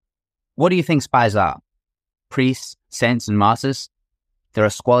What do you think spies are? Priests, saints, and martyrs? They're a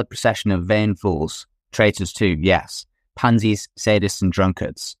squalid procession of vain fools. Traitors too, yes. Pansies, sadists, and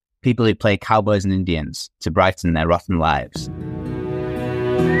drunkards. People who play cowboys and Indians to brighten their rotten lives.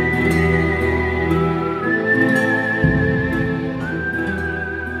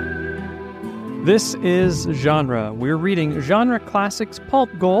 This is Genre. We're reading genre classics pulp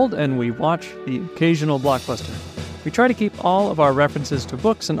gold, and we watch the occasional blockbuster. We try to keep all of our references to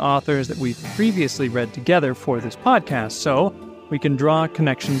books and authors that we've previously read together for this podcast, so we can draw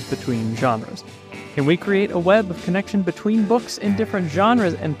connections between genres. Can we create a web of connection between books in different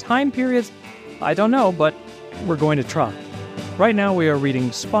genres and time periods? I don't know, but we're going to try. Right now we are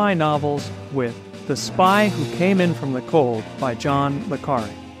reading spy novels with The Spy Who Came In From the Cold by John le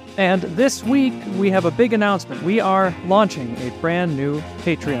Carré. And this week we have a big announcement. We are launching a brand new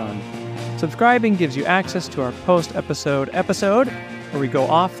Patreon. Subscribing gives you access to our post-episode where we go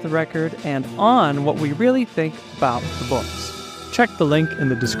off the record and on what we really think about the books. Check the link in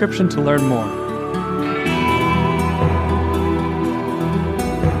the description to learn more.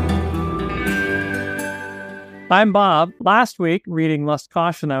 I'm Bob. Last week, reading Lust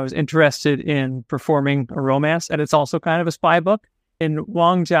Caution, I was interested in performing a romance, and it's also kind of a spy book. In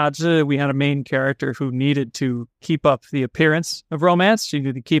Wang Jiazhi, we had a main character who needed to keep up the appearance of romance. She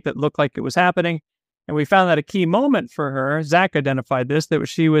needed to keep it look like it was happening. And we found that a key moment for her, Zach identified this, that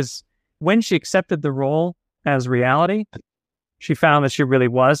she was, when she accepted the role as reality, she found that she really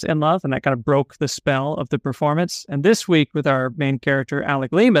was in love, and that kind of broke the spell of the performance. And this week, with our main character, Alec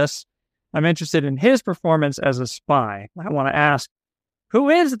Lemus, I'm interested in his performance as a spy. I want to ask,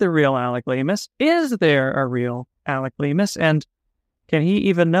 who is the real Alec Lemus? Is there a real Alec Lemus? And can he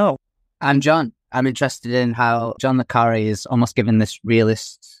even know? I'm John. I'm interested in how John le Carré is almost giving this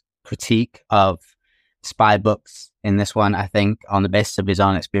realist critique of spy books in this one, I think, on the basis of his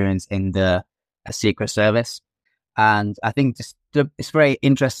own experience in the Secret Service. And I think it's very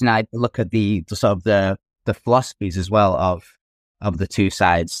interesting. I look at the sort of the philosophies as well of the two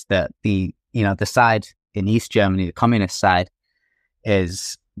sides. That the side in East Germany, the communist side,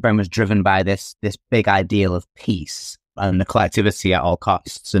 is very much driven by this big ideal of peace and the collectivity at all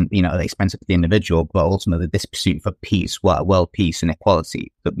costs, and at the expense of the individual, but ultimately this pursuit for peace, world peace and equality.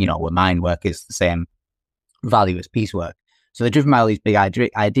 But where mind work is the same value as peace work. So they're driven by all these big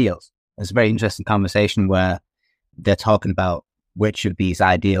ideals. It's a very interesting conversation where they're talking about which of these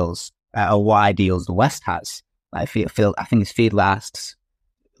ideals or what ideals the West has. I think it's Fiedler asks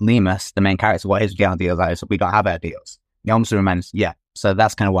Lemus, the main character, what his ideals are. So we don't have ideals. He almost reminds, yeah. So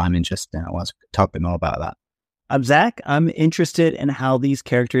that's kind of what I'm interested in. I want to talk a bit more about that. I'm Zach. I'm interested in how these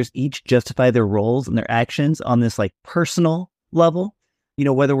characters each justify their roles and their actions on this personal level.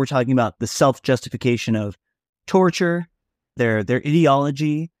 Whether we're talking about the self-justification of torture, their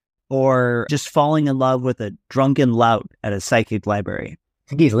ideology, or just falling in love with a drunken lout at a psychic library. I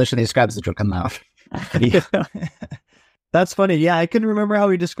think he's literally described as a drunken lout. That's funny. Yeah, I couldn't remember how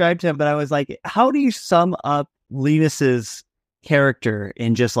he described him, but I was like, how do you sum up Lemus's character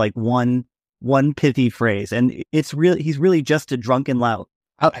in just one pithy phrase? And he's really just a drunken lout.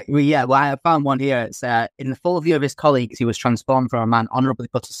 Well, I found one here. It's in the full view of his colleagues, he was transformed from a man honorably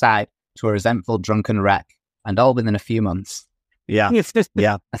put aside to a resentful drunken wreck, and all within a few months. Yeah,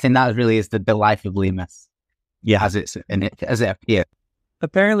 yeah. I think that really is the life of Lemus. Yeah, as it appears.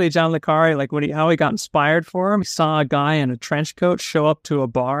 Apparently, John le Carré, how he got inspired for him, he saw a guy in a trench coat show up to a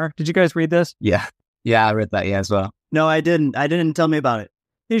bar. Did you guys read this? Yeah, I read that as well. No, I didn't. Tell me about it.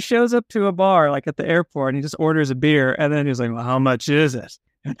 He shows up to a bar, at the airport, and he just orders a beer, and then he's like, well, how much is it?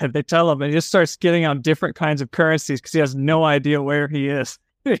 And they tell him, and he just starts getting out different kinds of currencies because he has no idea where he is.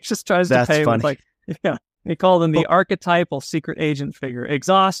 He just tries to pay with, he called him the archetypal secret agent figure.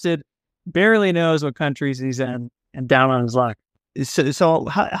 Exhausted, barely knows what countries he's in, and down on his luck. So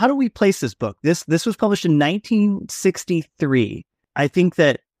how do we place this book? This was published in 1963. I think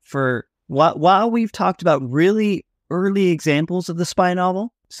that while we've talked about really early examples of the spy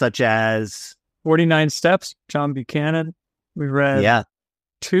novel, such as 49 Steps, John Buchanan. We read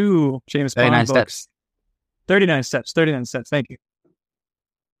 2 James Bond books. 39 Steps. Thank you.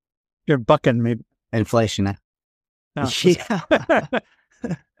 You're bucking me. Inflation. Yeah.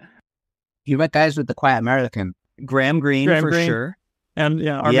 You read Guys with the Quiet American. Graham Greene, sure. And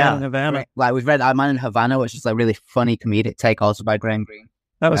Our Man in Havana. We've read Our Man in Havana, which is a really funny comedic take also by Graham Greene.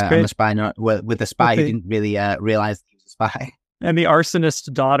 That was great. The spy, with the spy who didn't really realize he was a spy. And The Arsonist's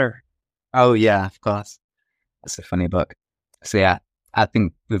Daughter. Oh, yeah, of course. That's a funny book. So, yeah, I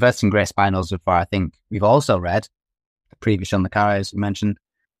think we've read some great spy novels so far. I think we've also read the previous John le Carré, as we mentioned.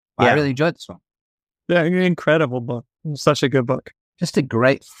 I really enjoyed this one. Yeah, incredible book. Such a good book. just a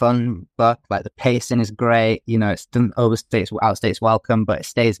great fun book. Like the pacing is great. You know, it doesn't outstay its welcome, but it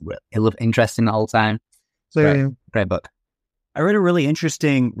stays interesting the whole time. Great book. I read a really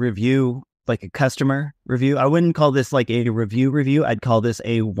interesting review, like a customer review. I wouldn't call this like a review. I'd call this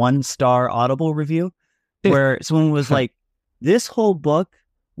a 1-star Audible review, where someone was like, this whole book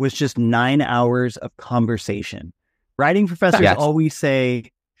was just 9 hours of conversation. Writing professors always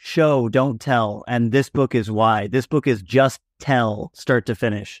say, show, don't tell. And this book is why. This book is just tell, start to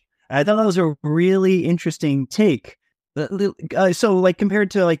finish. I thought that was a really interesting take. So like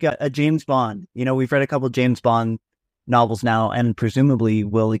compared to like a James Bond, you know, we've read a couple of James Bond novels now and presumably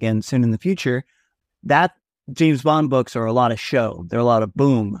will again soon in the future. That James Bond books are a lot of show. They're a lot of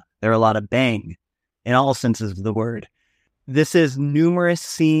boom. They're a lot of bang in all senses of the word. This is numerous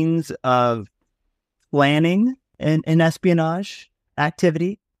scenes of planning and espionage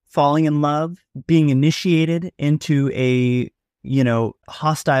activity, falling in love, being initiated into a, you know,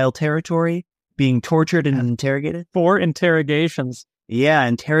 hostile territory, being tortured and interrogated. 4 interrogations. Yeah,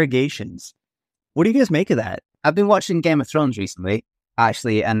 interrogations. What do you guys make of that? I've been watching Game of Thrones recently,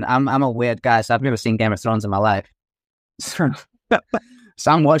 actually, and I'm a weird guy, so I've never seen Game of Thrones in my life. So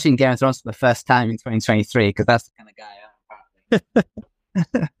I'm watching Game of Thrones for the first time in 2023 because that's the kind of guy I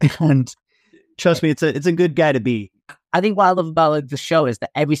am. And trust me, it's a good guy to be. I think what I love about the show is that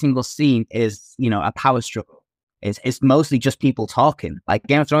every single scene is, you know, a power struggle. It's mostly just people talking. Like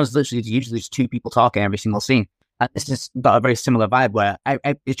Game of Thrones is literally usually just 2 people talking every single scene. And it's just got a very similar vibe where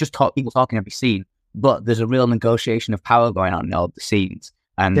it's just people talking every scene, but there's a real negotiation of power going on in all the scenes.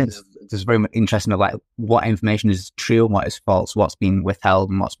 And there's very much interesting of like what information is true and what is false, what's being withheld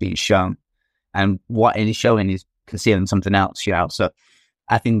and what's being shown. And what it is showing is concealing something else, you know. So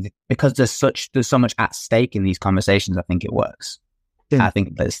I think because there's so much at stake in these conversations, I think it works. I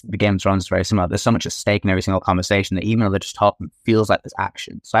think the Game of Thrones is very similar. There's so much at stake in every single conversation that even though they're just talking, it feels like there's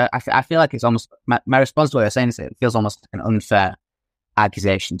action. So I feel like it's almost, my response to what you're saying is it feels almost like an unfair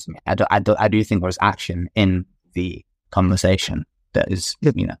accusation to me. I do think there's action in the conversation that is,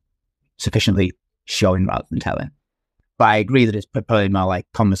 you know, sufficiently showing rather than telling. But I agree that it's probably more like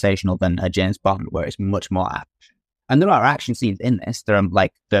conversational than a James Bond, where it's much more action. And there are action scenes in this. There are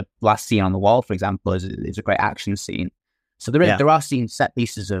like the last scene on the wall, for example, is a great action scene. So there are set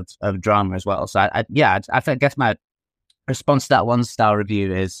pieces of drama as well. So I guess my response to that 1-star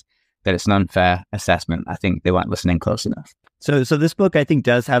review is that it's an unfair assessment. I think they weren't listening close enough. So this book, I think,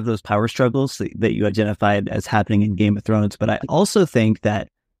 does have those power struggles that you identified as happening in Game of Thrones. But I also think that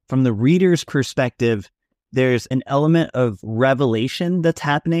from the reader's perspective, there's an element of revelation that's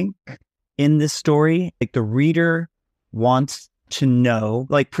happening in this story. Like the reader wants to know,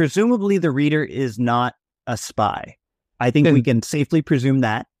 like presumably the reader is not a spy. I think we can safely presume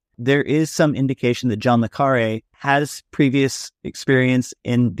that. There is some indication that John le Carré has previous experience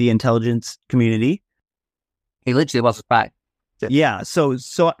in the intelligence community. He literally was a spy. Yeah, so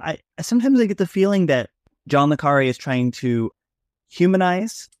I sometimes I get the feeling that John le Carré is trying to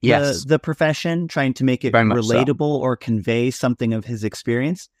humanize the profession, trying to make it relatable or convey something of his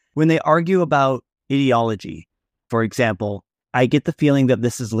experience. When they argue about ideology, for example, I get the feeling that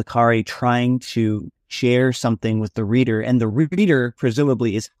this is le Carré trying to share something with the reader, and the reader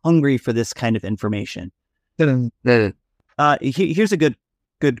presumably is hungry for this kind of information. Here's a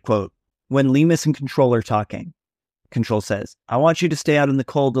good quote. When Lemus and Control are talking, Control says, "I want you to stay out in the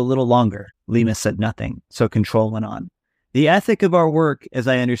cold a little longer." Lemus said nothing, so Control went on. "The ethic of our work, as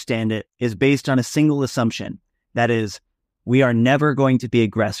I understand it, is based on a single assumption. That is, we are never going to be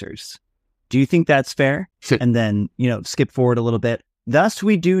aggressors. Do you think that's fair?" And then, skip forward a little bit. "Thus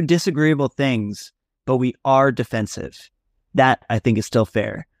we do disagreeable things, but we are defensive. That, I think, is still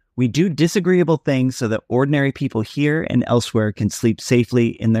fair. We do disagreeable things so that ordinary people here and elsewhere can sleep safely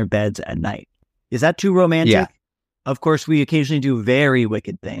in their beds at night." Is that too romantic? Yeah. Of course, we occasionally do very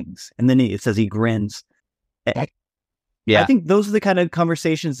wicked things. And then it says he grins. Yeah. I think those are the kind of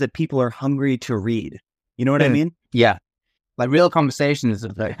conversations that people are hungry to read. You know what I mean? Yeah. Like real conversations.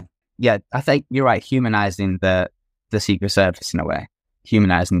 I think you're right. Humanizing the Secret Service in a way.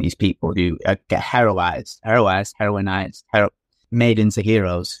 Humanizing these people who get heroinized, made into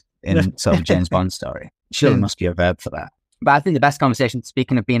heroes in sort of James Bond story. Surely must be a verb for that. But I think the best conversation,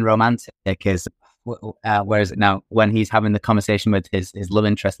 speaking of being romantic, is where is it now? When he's having the conversation with his love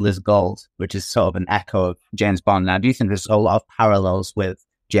interest, Liz Gold, which is sort of an echo of James Bond. And I do think there's a lot of parallels with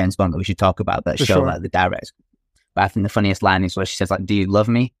James Bond that we should talk about that show like the direct. But I think the funniest line is where she says, like, "Do you love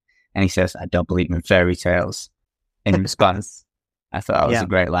me?" And he says, "I don't believe in fairy tales." In response, I thought that was a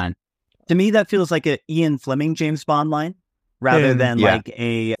great line. To me, that feels like an Ian Fleming James Bond line rather than like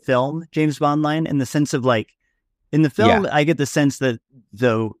a film James Bond line, in the sense of like, In the film, I get the sense that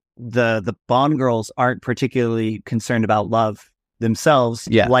the Bond girls aren't particularly concerned about love themselves,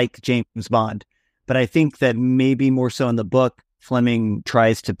 like James Bond. But I think that maybe more so in the book, Fleming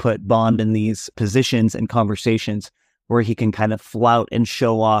tries to put Bond in these positions and conversations where he can kind of flout and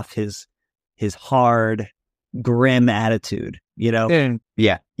show off his hard, grim attitude, you know?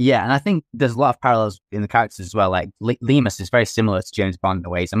 Yeah. And I think there's a lot of parallels in the characters as well. Like Lemus is very similar to James Bond in a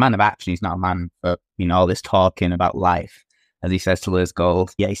way. He's a man of action. He's not a man for, all this talking about life, as he says to Liz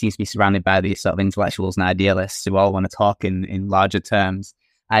Gold. Yeah, he seems to be surrounded by these sort of intellectuals and idealists who all want to talk in larger terms.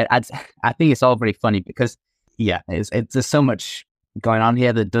 I think it's all very funny because, there's so much going on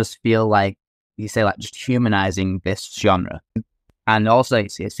here that does feel like, you say, like just humanizing this genre. And also,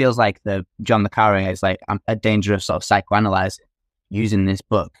 it feels like John le Carré is like a danger of sort of psychoanalyzing, using this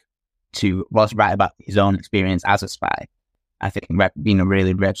book to write about his own experience as a spy. I think,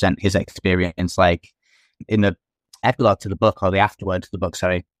 really represent his experience. Like in the epilogue to the book, or the afterword to the book,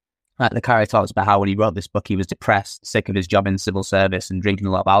 sorry, le Carré talks about how when he wrote this book, he was depressed, sick of his job in civil service and drinking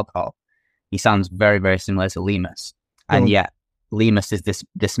a lot of alcohol. He sounds very, very similar to Lemus. And yet, Lemus is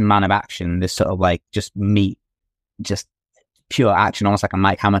this man of action, this sort of like just pure action, almost like a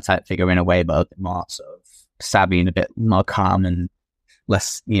Mike Hammer type figure in a way, but a bit more sort of savvy and a bit more calm and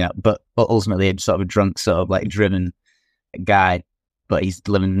less, but ultimately a sort of a drunk, sort of like driven guy, but he's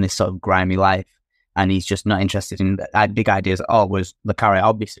living in this sort of grimy life. And he's just not interested in big ideas at all, whereas le Carré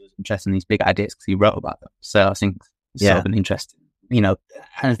obviously was interested in these big ideas because he wrote about them. So I think it's sort of an interesting, and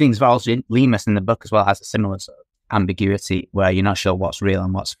I think also Lemus in the book as well has a similar sort of ambiguity where you're not sure what's real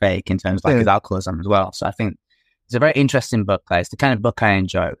and what's fake in terms of like his alcoholism as well. So I think it's a very interesting book. Like, it's the kind of book I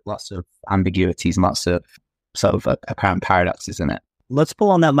enjoy. Lots of ambiguities and lots of sort of apparent paradoxes in it. Let's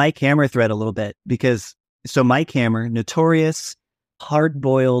pull on that Mike Hammer thread a little bit, because Mike Hammer, notorious,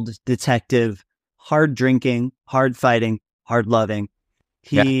 hard-boiled detective, hard drinking, hard fighting, hard loving.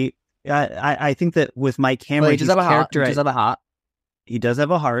 I think that with Mike Hammer, he does have a heart. He does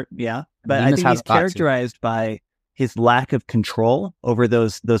have a heart, yeah. But I think he's characterized by his lack of control over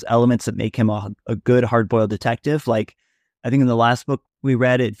those elements that make him a good hard-boiled detective. Like, I think in the last book we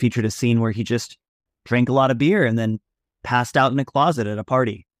read, it featured a scene where he just drank a lot of beer and then passed out in a closet at a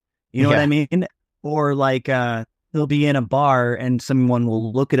party. You know what I mean? Or like he'll be in a bar and someone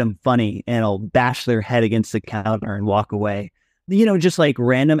will look at him funny and he'll bash their head against the counter and walk away. Just like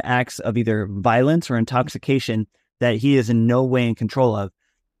random acts of either violence or intoxication that he is in no way in control of.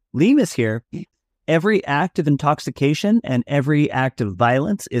 Lemus here, every act of intoxication and every act of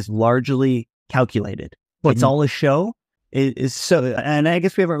violence is largely calculated. It's all a show. It is so, and I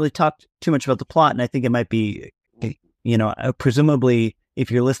guess we haven't really talked too much about the plot, and I think it might be, presumably, if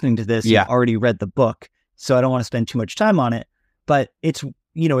you're listening to this, you've already read the book, so I don't want to spend too much time on it. But it's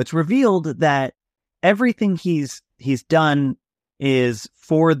revealed that everything he's done is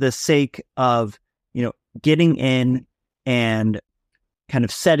for the sake of, getting in and kind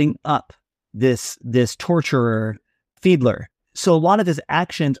of setting up this torturer, Fiedler. So a lot of his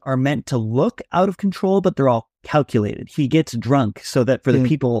actions are meant to look out of control, but they're all calculated. He gets drunk so that for the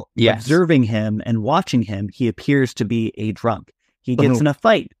people observing him and watching him, he appears to be a drunk. He gets in a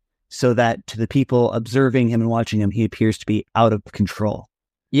fight so that to the people observing him and watching him, he appears to be out of control.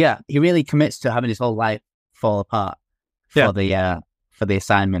 Yeah, he really commits to having his whole life fall apart for the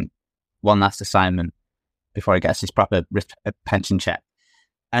assignment, one last assignment before he gets his proper pension check.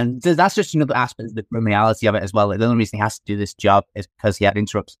 And that's just another aspect of the reality of it as well. Like, the only reason he has to do this job is because he had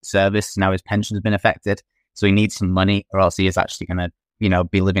interrupted service. Now his pension's been affected. So he needs some money, or else he is actually going to,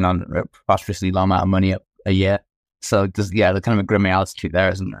 be living on a preposterously low amount of money a year. So there's the kind of a grim reality to it there,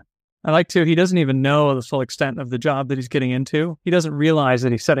 isn't there? I like to, he doesn't even know the full extent of the job that he's getting into. He doesn't realize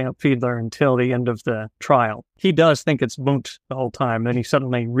that he's setting up Fiedler until the end of the trial. He does think it's moot the whole time. Then he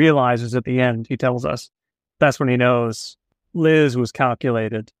suddenly realizes at the end, he tells us, that's when he knows Liz was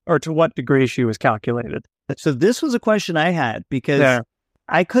calculated, or to what degree she was calculated. So this was a question I had, because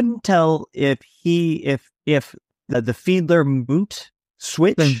I couldn't tell if the Fiedler moot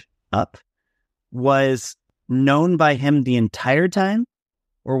switch up was known by him the entire time,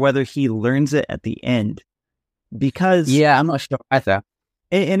 or whether he learns it at the end. Because I'm not sure either.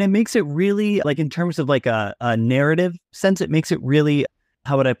 And it makes it really, like, in terms of like a narrative sense, it makes it really,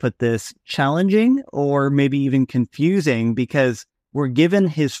 how would I put this, challenging or maybe even confusing, because we're given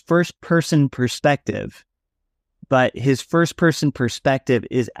his first person perspective, but his first person perspective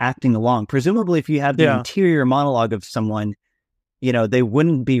is acting along. Presumably, if you have the interior monologue of someone, they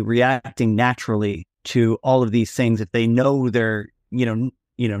wouldn't be reacting naturally to all of these things if they know they're,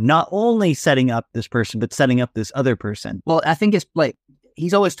 not only setting up this person, but setting up this other person. Well, I think it's like,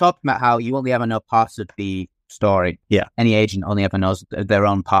 he's always talking about how you only ever know parts of the story. Yeah. Any agent only ever knows their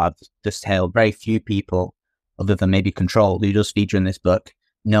own part of this tale. Very few people, other than maybe Control, who does feature in this book,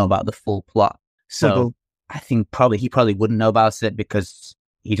 know about the full plot. So I think he probably wouldn't know about it because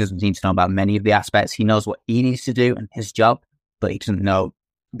he doesn't need to know about many of the aspects. He knows what he needs to do and his job, but he doesn't know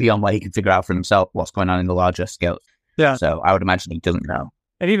beyond what he can figure out for himself what's going on in the larger scale. Yeah. So I would imagine he doesn't know.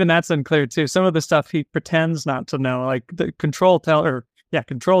 And even that's unclear too. Some of the stuff he pretends not to know, like the Control tells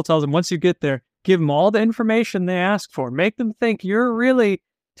him, once you get there, give them all the information they ask for. Make them think you're really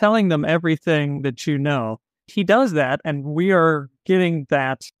telling them everything that you know. He does that, and we are getting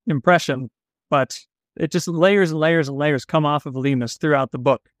that impression, but it just layers and layers and layers come off of Lemus throughout the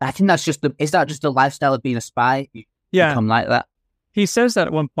book. I think is that just the lifestyle of being a spy? You become like that? He says that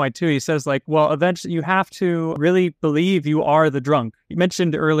at one point too. He says like, well, eventually you have to really believe you are the drunk. You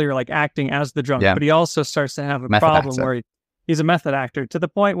mentioned earlier like acting as the drunk, but he also starts to have a problem where he's a method actor to the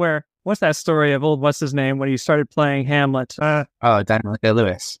point where, what's that story of what's his name when he started playing Hamlet? Daniel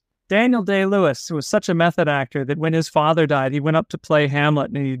Day-Lewis. Daniel Day-Lewis was such a method actor that when his father died, he went up to play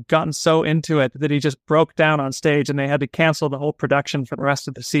Hamlet and he'd gotten so into it that he just broke down on stage and they had to cancel the whole production for the rest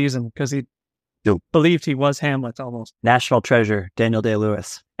of the season because he believed he was Hamlet almost. National treasure, Daniel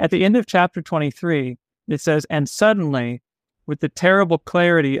Day-Lewis. At the end of chapter 23, it says, and suddenly, with the terrible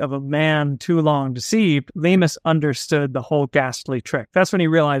clarity of a man too long deceived, Lemus understood the whole ghastly trick. That's when he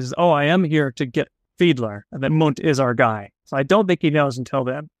realizes, I am here to get Fiedler, and that Munt is our guy. So I don't think he knows until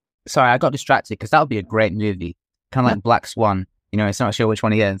then. Sorry, I got distracted because that would be a great movie. Kind of like Black Swan. You know, it's not sure which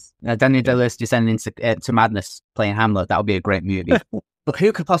one he is. Daniel Day-Lewis descending into madness playing Hamlet. That would be a great movie. But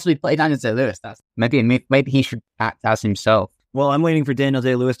who could possibly play Daniel Day-Lewis? Maybe he should act as himself. Well, I'm waiting for Daniel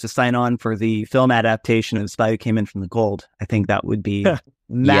Day-Lewis to sign on for the film adaptation of Spy Who Came In From the Cold. I think that would be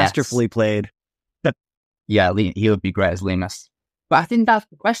masterfully played. Yeah, he would be great as Lemus. But I think that's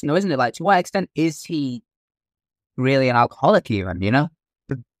the question, though, isn't it? Like, to what extent is he really an alcoholic even, you know?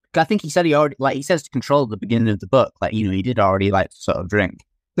 I think he said he says to Control at the beginning of the book, like, you know, he did already like to sort of drink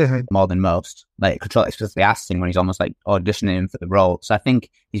more than most. Like, Control explicitly asked him when he's almost like auditioning him for the role. So I think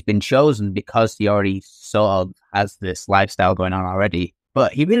he's been chosen because he already sort of has this lifestyle going on already.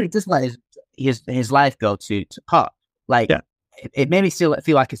 But he really does let his life go to pot. Like, it made me feel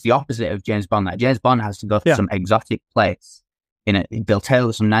like it's the opposite of James Bond. Like, James Bond has to go to some exotic place. They'll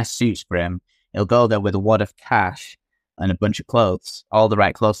tailor some nice suits for him. He'll go there with a wad of cash and a bunch of clothes, all the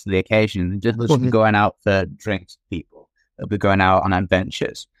right clothes for the occasion. Just going out for drinks with people. They'll be going out on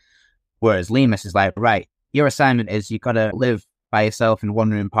adventures. Whereas Lemus is like, right, your assignment is you got to live by yourself in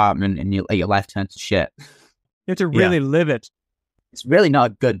one room apartment and your life turns to shit. You have to really live it. It's really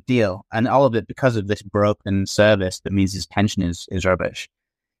not a good deal. And all of it because of this broken service that means his pension is rubbish.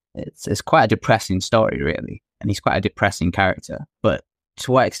 It's quite a depressing story, really. And he's quite a depressing character. But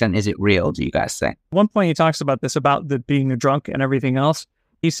to what extent is it real, do you guys think? At one point he talks about this, about the being a drunk and everything else.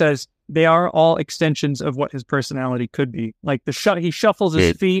 He says they are all extensions of what his personality could be. Like he shuffles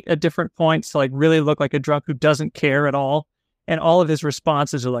his feet at different points to like really look like a drunk who doesn't care at all. And all of his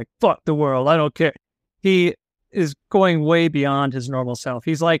responses are like, fuck the world, I don't care. He is going way beyond his normal self.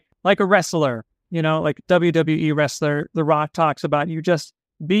 He's like a wrestler, you know, like WWE wrestler. The Rock talks about you just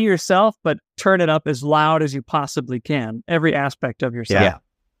be yourself, but turn it up as loud as you possibly can. Every aspect of yourself. Yeah.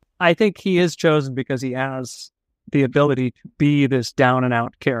 I think he is chosen because he has the ability to be this down and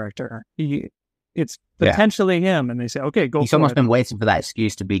out character. It's potentially him, and they say, "Okay, go." He's almost been waiting for that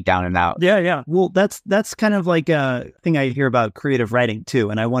excuse to be down and out. Yeah. Well, that's kind of like a thing I hear about creative writing too,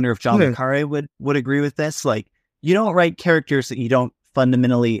 and I wonder if John le Carré would agree with this. Like, you don't write characters that you don't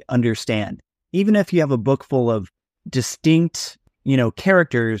fundamentally understand, even if you have a book full of distinct, you know,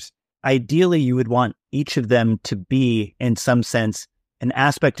 characters. Ideally, you would want each of them to be, in some sense, an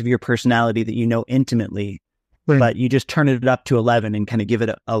aspect of your personality that you know intimately. But you just turn it up to 11 and kind of give it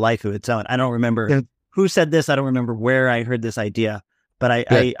a life of its own. I don't remember who said this. I don't remember where I heard this idea, but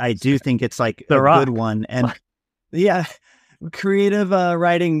I do think it's like The a Rock. good one. And creative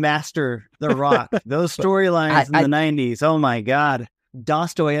writing master, The Rock. Those storylines in the 90s. Oh my God.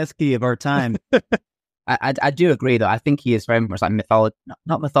 Dostoevsky of our time. I do agree, though. I think he is very much like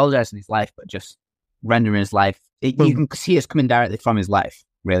not mythologizing his life, but just rendering his life. You can see it's coming directly from his life.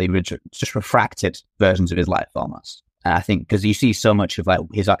 Really, just refracted versions of his life almost. And I think because you see so much of like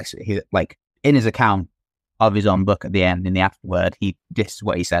his like in his account of his own book at the end, in the afterword, this is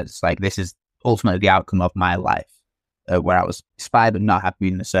what he says. It's like, this is ultimately the outcome of my life, where I was a spy but not happy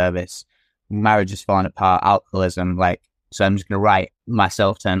in the service. Marriage is falling apart, alcoholism. Like, so I'm just going to write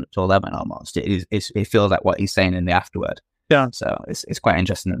myself turn up to 11 almost. It feels like what he's saying in the afterword. Yeah. So it's quite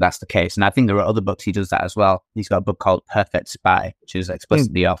interesting that that's the case. And I think there are other books he does that as well. He's got a book called Perfect Spy, which is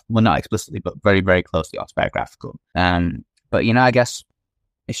explicitly well, not explicitly, but very, very closely autobiographical. But, I guess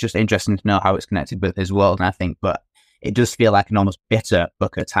it's just interesting to know how it's connected with his world. And I think, but it does feel like an almost bitter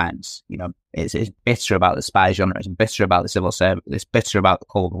book at times. It's bitter about the spy genre. It's bitter about the civil service. It's bitter about the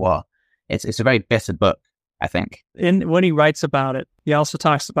Cold War. It's a very bitter book, I think. And when he writes about it, he also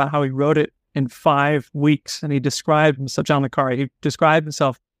talks about how he wrote it in 5 weeks. And he described himself, John le Carré, he described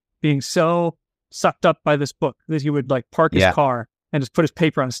himself being so sucked up by this book that he would park his car and just put his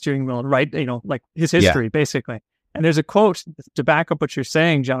paper on a steering wheel and write, his history, basically. And there's a quote to back up what you're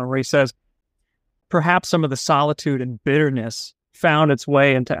saying, John, where he says, perhaps some of the solitude and bitterness found its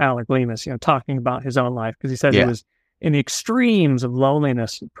way into Alec Leamas, talking about his own life, because he says he was in the extremes of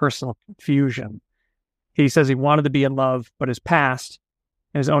loneliness and personal confusion. He says he wanted to be in love, but his past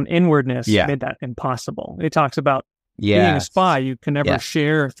and his own inwardness made that impossible. He talks about being a spy. You can never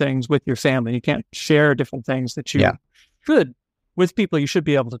share things with your family. You can't share different things that you should with people. You should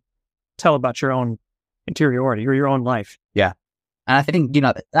be able to tell about your own interiority or your own life. Yeah. And I think,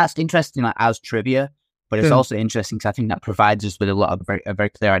 that's interesting as trivia, but it's also interesting because I think that provides us with a very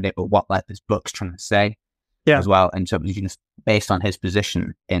clear idea of what this book's trying to say as well. And so, based on his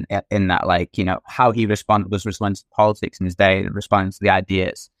position in that, how he was responding to politics in his day and responding to the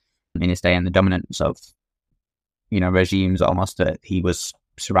ideas in his day and the dominance of, regimes almost that he was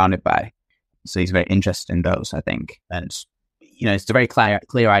surrounded by. So he's very interested in those, I think. And, it's a very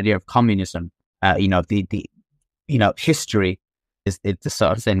clear idea of communism. The history is the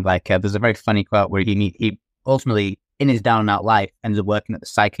sort of thing. There's a very funny quote where he ultimately, in his down and out life, ends up working at the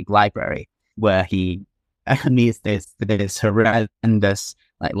psychic library, where he meets this horrendous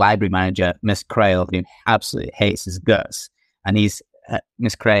library manager, Miss Crail, who absolutely hates his guts, and he's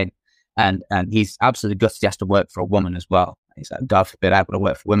Miss Crane, and he's absolutely gutted he has to work for a woman as well. He's like, God forbid I would have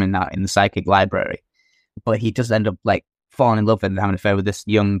worked for women now in the psychic library. But he does end up falling in love and having an affair with this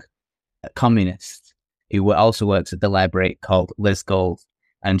young communist who also works at the library, called Liz Gold,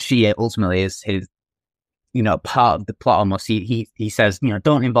 and she ultimately is his, part of the plot almost. He says,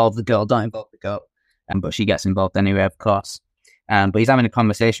 don't involve the girl, but she gets involved anyway, of course. But he's having a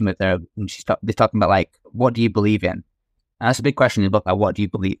conversation with her, and they're talking about what do you believe in? And that's a big question in the book. What do you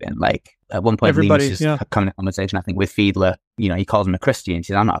believe in? At one point, Leamas is having a conversation, I think, with Fiedler. He calls him a Christian. He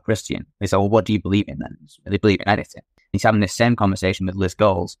says, I'm not a Christian. They say, well, what do you believe in then? They believe in anything. He's having this same conversation with Liz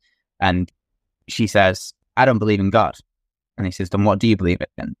Gold, and she says, I don't believe in God. And he says, then what do you believe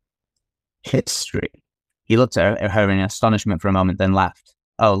in? History. He looked at her in astonishment for a moment, then laughed.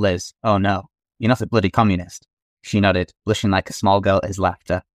 Oh, Liz, oh no, you're not a bloody communist. She nodded, blushing like a small girl at his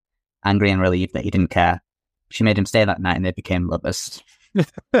laughter, angry and relieved that he didn't care. She made him stay that night and they became lovers.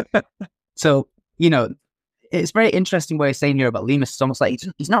 So, it's very interesting what he's saying here about Leamas. It's almost like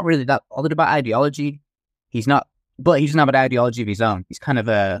he's not really that bothered about ideology. But he doesn't have an ideology of his own. He's kind of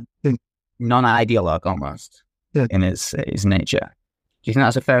a non-ideologue almost in his nature. Do you think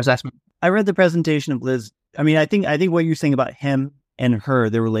that's a fair assessment? I read the presentation of Liz. I mean, I think what you're saying about him and her,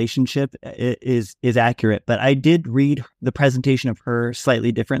 the relationship is accurate. But I did read the presentation of her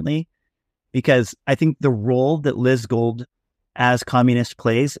slightly differently, because I think the role that Liz Gold as communist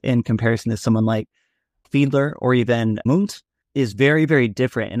plays in comparison to someone like Fiedler or even Munt is very, very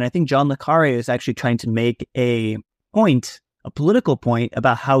different. And I think John le Carré is actually trying to make a political point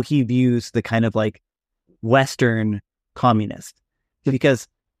about how he views the kind of Western communist. Because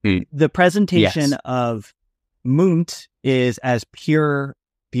the presentation of Munt is as pure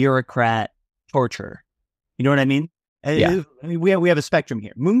bureaucrat torture. You know what I mean? Yeah. I mean, we have a spectrum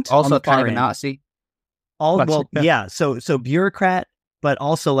here. Munt also kind of a Nazi. So bureaucrat, but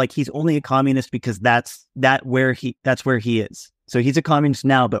also he's only a communist because that's where he is. So he's a communist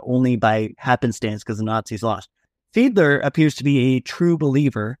now, but only by happenstance because the Nazis lost. Fiedler appears to be a true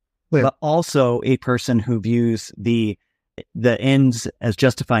believer, but also a person who views the ends as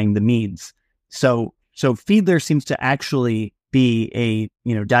justifying the means. So Fiedler seems to actually be a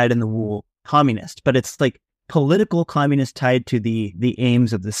dyed in the wool communist, but it's political communist tied to the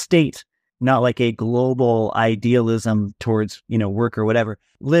aims of the state, not a global idealism towards work or whatever.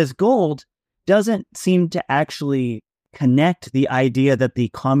 Liz Gold doesn't seem to actually connect the idea that the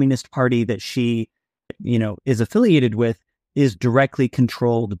Communist Party that she is affiliated with is directly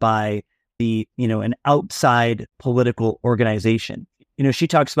controlled by an outside political organization. She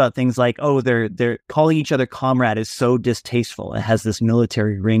talks about things like, they're calling each other comrade is so distasteful. It has this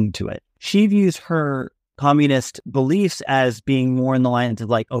military ring to it. She views her communist beliefs as being more in the lines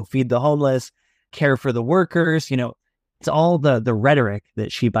of feed the homeless, care for the workers, It's all the rhetoric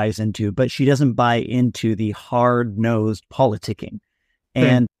that she buys into, but she doesn't buy into the hard-nosed politicking.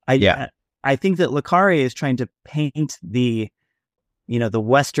 And I think that Le Carré is trying to paint the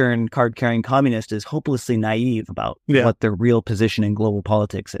Western card-carrying communist as hopelessly naive about what their real position in global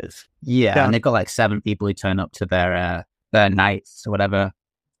politics is. Yeah, and they've got like 7 people who turn up to their nights or whatever,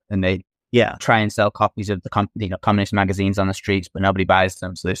 and they try and sell copies of the communist magazines on the streets, but nobody buys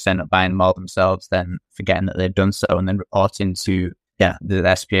them, so they just end up buying them all themselves, then forgetting that they've done so, and then reporting to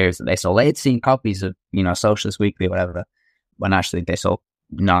their superiors that they sold 18 copies of Socialist Weekly or whatever, when actually they sold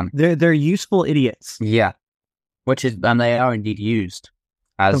none. They're useful idiots. Yeah, and they are indeed used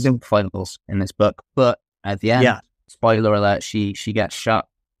as foibles in this book. But at the end, spoiler alert, she gets shot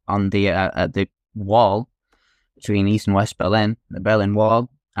on the at the wall between East and West Berlin, the Berlin Wall,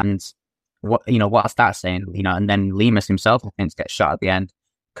 and what's that saying? And then Lemus himself, I think, gets shot at the end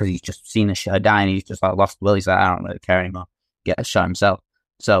because he's just seen her die and he's just like lost the will. He's like, I don't really care anymore. Gets shot himself.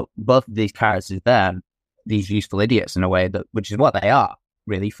 So both of these characters there, these useful idiots in a way, which is what they are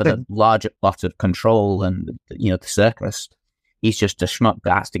really for the larger plot of control and the circus. He's just a schmuck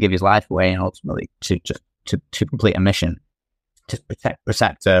that has to give his life away and ultimately to complete a mission to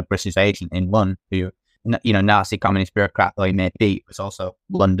protect a British agent in London who, Nazi communist bureaucrat though he may be, was also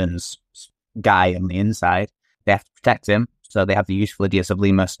London's guy on the inside. They have to protect him, so they have the useful idiots of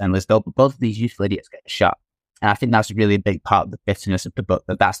Lemus and Lisdell, but both of these useful idiots get shot. And I think that's really a big part of the bitterness of the book,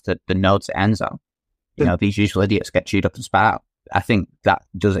 that's the note it ends on. These useful idiots get chewed up and spat out. I think that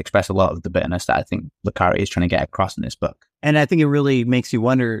does express a lot of the bitterness that I think Le Carré is trying to get across in this book. And I think it really makes you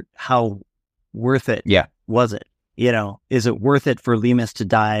wonder how worth it was it? Is it worth it for Lemus to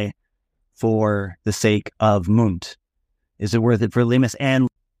die for the sake of Munt? Is it worth it for Lemus? And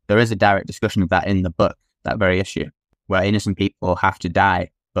there is a direct discussion of that in the book, that very issue, where innocent people have to die.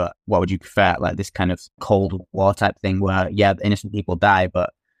 But what would you prefer? Like this kind of Cold War type thing where, innocent people die,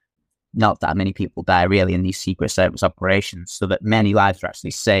 but not that many people die really in these secret service operations, so that many lives are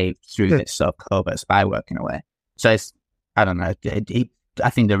actually saved through this sort of covert spy work in a way. So it's, I don't know, I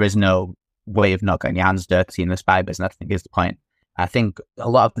think there is no way of not getting your hands dirty in the spy business, I think is the point. I think a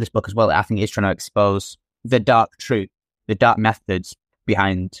lot of this book as well, I think is trying to expose the dark truth, the dark methods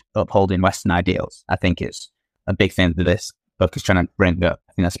behind upholding Western ideals. I think is a big thing that this book is trying to bring up.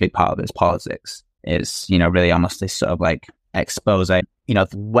 I think that's a big part of its politics, is, really almost this sort of like expose, the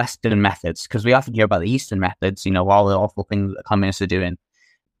Western methods, because we often hear about the Eastern methods, all the awful things that communists are doing,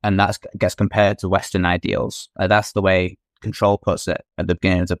 and that gets compared to Western ideals. That's the way Control puts it at the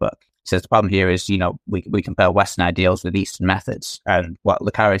beginning of the book. He says the problem here is, we compare Western ideals with Eastern methods, and what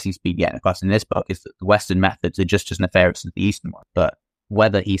Le Carré seems to be getting across in this book is that the Western methods are just as nefarious as the Eastern one. But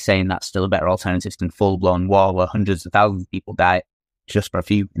whether he's saying that's still a better alternative than full-blown war where hundreds of thousands of people die just for a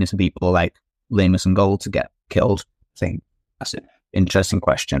few innocent people like Lemus and Gold to get killed, I think that's an interesting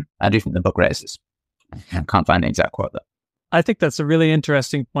question. I do think the book raises. I can't find an exact quote though. I think that's a really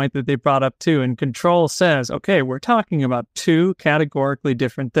interesting point that they brought up too. And Control says, okay, we're talking about two categorically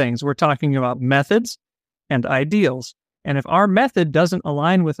different things. We're talking about methods and ideals. And if our method doesn't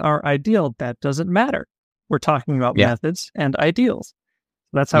align with our ideal, that doesn't matter. We're talking about methods and ideals.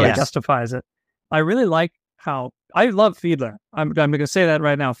 That's how he justifies it. I really like how, I love Fiedler. I'm going to say that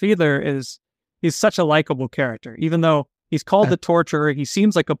right now. Fiedler he's such a likable character, even though he's called the torturer. He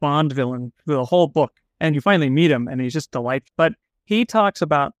seems like a Bond villain for the whole book. And you finally meet him and he's just delightful. But he talks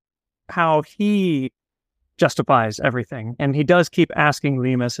about how he justifies everything. And he does keep asking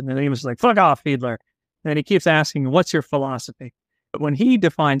Lemus, and Lemus is like, fuck off, Fiedler. And he keeps asking, what's your philosophy? But when he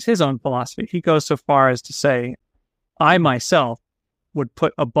defines his own philosophy, he goes so far as to say, I myself would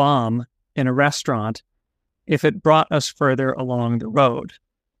put a bomb in a restaurant if it brought us further along the road.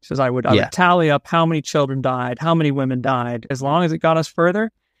 He says, I would tally up how many children died, how many women died. As long as it got us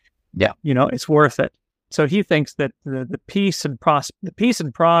further, it's worth it. So he thinks that the peace and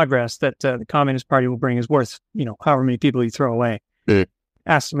progress that the Communist Party will bring is worth, however many people you throw away.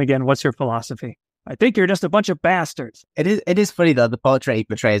 Ask him again, what's your philosophy? I think you're just a bunch of bastards. It is funny though, the portrait he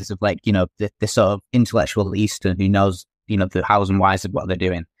portrays of the sort of intellectual Eastern who knows, the hows and whys of what they're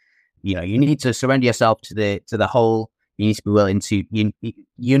doing. You need to surrender yourself to the whole. You need to be willing to.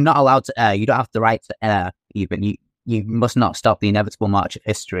 You're not allowed to err. You don't have the right to err. Even you must not stop the inevitable march of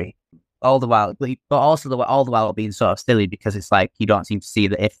history. All the while, but also all the while being sort of silly, because it's like you don't seem to see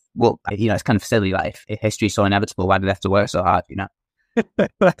that it's kind of silly. Like if history's so inevitable, why do they have to work so hard?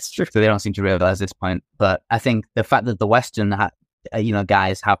 That's true. So they don't seem to realize this point. But I think the fact that the Western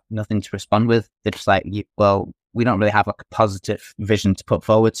guys have nothing to respond with, they're just like, we don't really have like a positive vision to put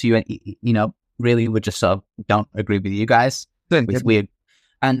forward to you, and really we just sort of don't agree with you guys. It's weird.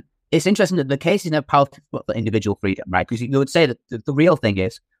 And it's interesting that the case is now powerful for individual freedom, right? Because you would say that the real thing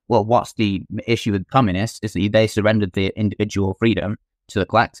is, well, what's the issue with communists is that they surrendered the individual freedom to the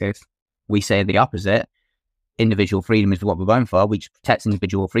collective. We say the opposite. Individual freedom is what we're going for. We protect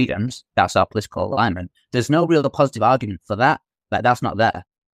individual freedoms. That's our political alignment. There's no real positive argument for that. Like, that's not there.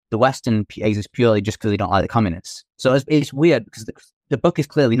 The Western exists purely just because they don't like the communists. So it's weird because the book is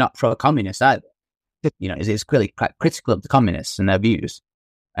clearly not pro-communist either. It's clearly quite critical of the communists and their views,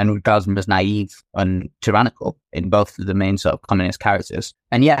 and regards them as naive and tyrannical in both of the main sort of communist characters.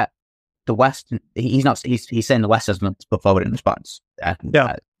 And yet, the West, he's saying the West has nothing to put forward in response. I think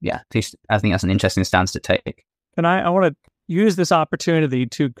that's an interesting stance to take. And I want to use this opportunity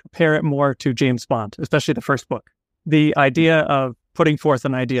to compare it more to James Bond, especially the first book. The idea of putting forth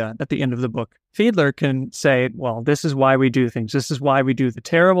an idea at the end of the book. Fiedler can say, well, this is why we do things. This is why we do the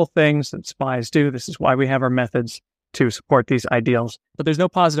terrible things that spies do. This is why we have our methods to support these ideals. But there's no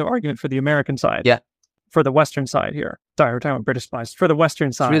positive argument for the American side. Yeah. For the Western side here. Sorry, we're talking about British spies. For the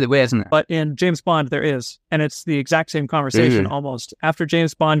Western side. It's really weird, isn't it? But in James Bond, there is. And it's the exact same conversation almost. After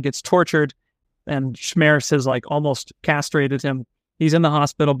James Bond gets tortured and Schmerz has like almost castrated him, he's in the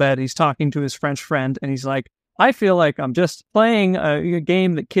hospital bed. He's talking to his French friend and he's like, I feel like I'm just playing a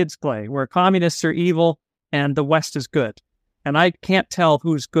game that kids play where communists are evil and the West is good. And I can't tell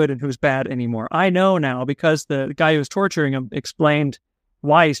who's good and who's bad anymore. I know now because the guy who's torturing him explained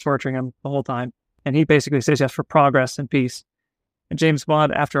why he's torturing him the whole time. And he basically says yes for progress and peace. And James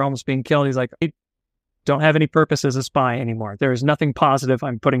Bond, after almost being killed, he's like, I don't have any purpose as a spy anymore. There is nothing positive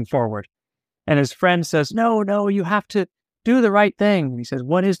I'm putting forward. And his friend says, no, you have to do the right thing. And he says,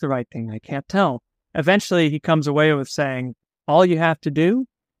 what is the right thing? I can't tell. Eventually, he comes away with saying, all you have to do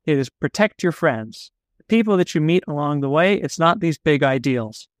is protect your friends. The people that you meet along the way, it's not these big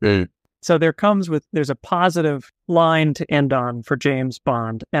ideals. So there's a positive line to end on for James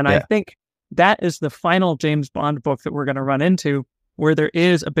Bond. And I think that is the final James Bond book that we're going to run into, where there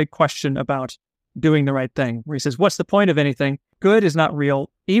is a big question about doing the right thing, where he says, what's the point of anything? Good is not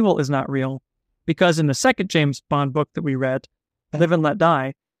real. Evil is not real. Because in the second James Bond book that we read, Live and Let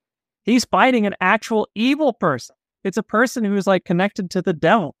Die, he's fighting an actual evil person. It's a person who's like connected to the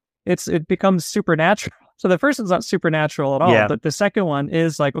devil. It becomes supernatural. So the first one's not supernatural at all, but the second one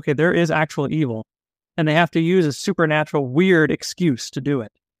is like, okay, there is actual evil, and they have to use a supernatural weird excuse to do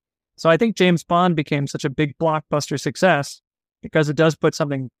it. So I think James Bond became such a big blockbuster success because it does put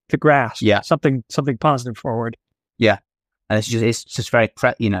something to grasp, something positive forward. Yeah. And it's just very,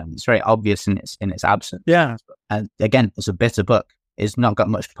 it's very obvious in its absence. Yeah. And again, it's a bitter book. It's not got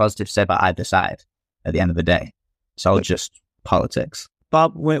much positive to say about either side at the end of the day. It's all just politics.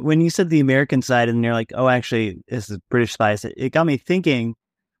 Bob, when you said the American side and you're like, oh, actually, this is British spies, it got me thinking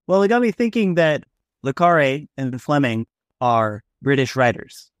that Le Carré and Fleming are British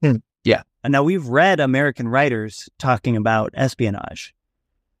writers. Yeah. And now we've read American writers talking about espionage.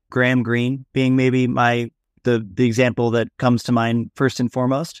 Graham Greene being maybe the example that comes to mind first and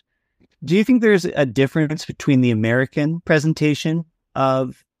foremost. Do you think there's a difference between the American presentation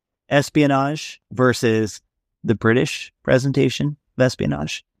of espionage versus the British presentation of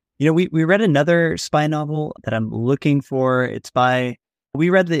espionage? We read another spy novel that I'm looking for. We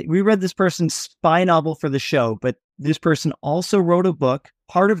read this person's spy novel for the show, but this person also wrote a book,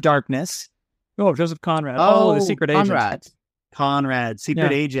 Heart of Darkness. Oh, Joseph Conrad. Oh, The Secret Agent. Conrad,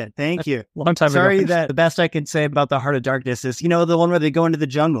 Secret Agent. Thank you. Long time Sorry ago. that the best I can say about the Heart of Darkness is, the one where they go into the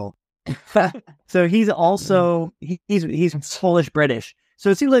jungle. So he's also he's Polish British. So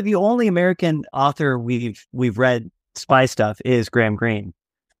it seems like the only American author we've read spy stuff is Graham Greene.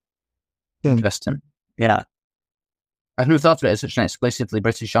 Interesting. Yeah. I never thought of it as such an exclusively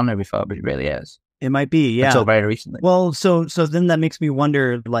British genre before, but it really is. It might be, yeah. Until very recently. Well, so then that makes me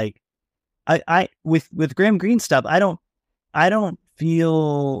wonder, like, I with Graham Greene stuff, I don't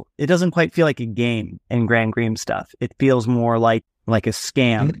feel, it doesn't quite feel like a game in Graham Greene stuff. It feels more like a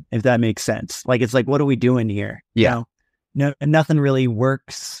scam, if that makes sense. Like, it's like, what are we doing here? Yeah. No, nothing really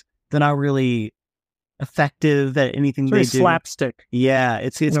works. They're not really effective at anything they do. Slapstick. Yeah,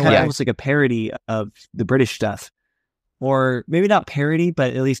 it's kind of almost like a parody of the British stuff. Or maybe not parody,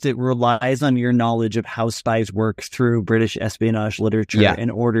 but at least it relies on your knowledge of how spies work through British espionage literature in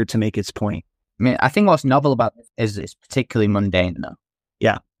order to make its point. I mean, I think what's novel about it is it's particularly mundane, though.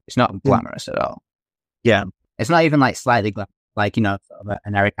 Yeah. It's not glamorous at all. Yeah. It's not even like slightly glamorous, like, sort of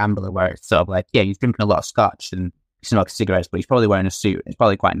an Eric Ambler, where it's sort of like, he's drinking a lot of scotch and he's smoking cigarettes, but he's probably wearing a suit. It's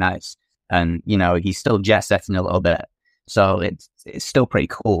probably quite nice. And, he's still jet setting a little bit. So it's still pretty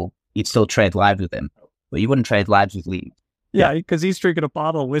cool. You'd still trade lives with him, but you wouldn't trade lives with Lee. Yeah, because he's drinking a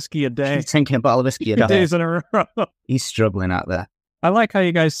bottle of whiskey a day. He's drinking a bottle of whiskey a day. Days in a row. He's struggling out there. I like how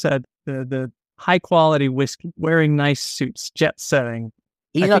you guys said the high quality whiskey, wearing nice suits, jet setting.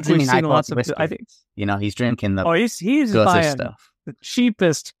 He's I not think we've drinking high seen lots quality of. whiskey. I think. He's drinking the He's gutter buying stuff. the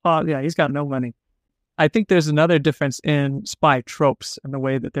cheapest. Yeah, he's got no money. I think there's another difference in spy tropes and the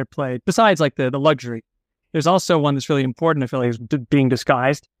way that they're played. Besides, like the luxury, there's also one that's really important. I feel like is being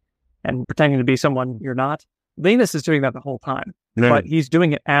disguised and pretending to be someone you're not. Lemus is doing that the whole time, but he's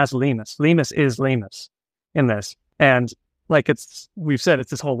doing it as Lemus. Lemus is Lemus in this, and like we've said,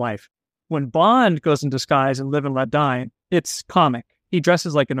 it's his whole life. When Bond goes in disguise and Live and Let Die, it's comic. He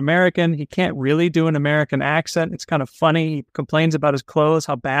dresses like an American. He can't really do an American accent. It's kind of funny. He complains about his clothes,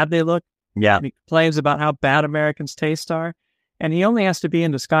 how bad they look. Yeah. And he complains about how bad Americans' taste are. And he only has to be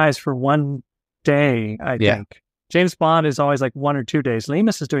in disguise for one day, I think. James Bond is always like 1 or 2 days.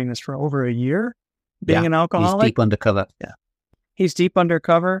 Lemus is doing this for over a year, being an alcoholic. He's deep undercover. Yeah. He's deep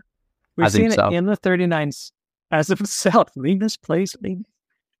undercover. We've As seen himself. it in the 39 as himself. Lemus plays Lemus.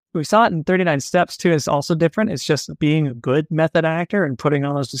 We saw it in 39 Steps too. It's also different. It's just being a good method actor and putting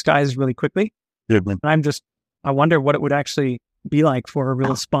on those disguises really quickly. And I wonder what it would actually be like for a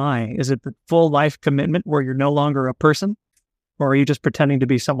real spy. Is it the full life commitment where you're no longer a person? Or are you just pretending to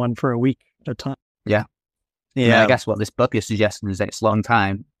be someone for a week at a time? Yeah. I guess what this book is suggesting is that it's long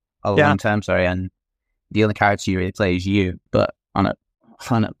term, and the only character you really play is you, but on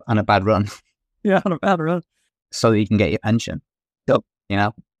a bad run. Yeah, on a bad run. So that you can get your pension. Yep.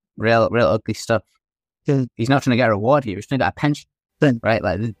 Real ugly stuff. Yeah. He's not trying to get a reward here. He's trying to get a pension. Right?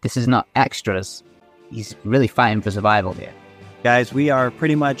 Like, this is not extras. He's really fighting for survival here. Guys, we are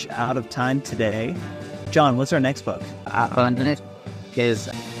pretty much out of time today. John, what's our next book? It is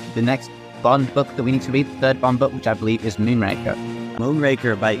the next Bond book that we need to read, the third Bond book, which I believe is Moonraker.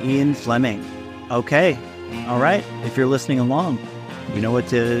 Moonraker by Ian Fleming. Okay. All right. If you're listening along, you know what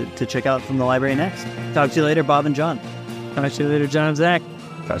to check out from the library next. Talk to you later, Bob and John. Talk to you later, John and Zach.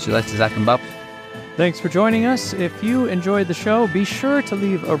 Talk to you later, Zach and Bob. Thanks for joining us. If you enjoyed the show, be sure to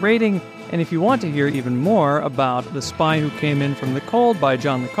leave a rating. And if you want to hear even more about The Spy Who Came In From the Cold by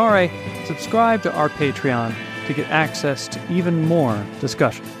John le Carré, subscribe to our Patreon to get access to even more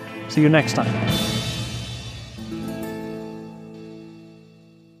discussion. See you next time.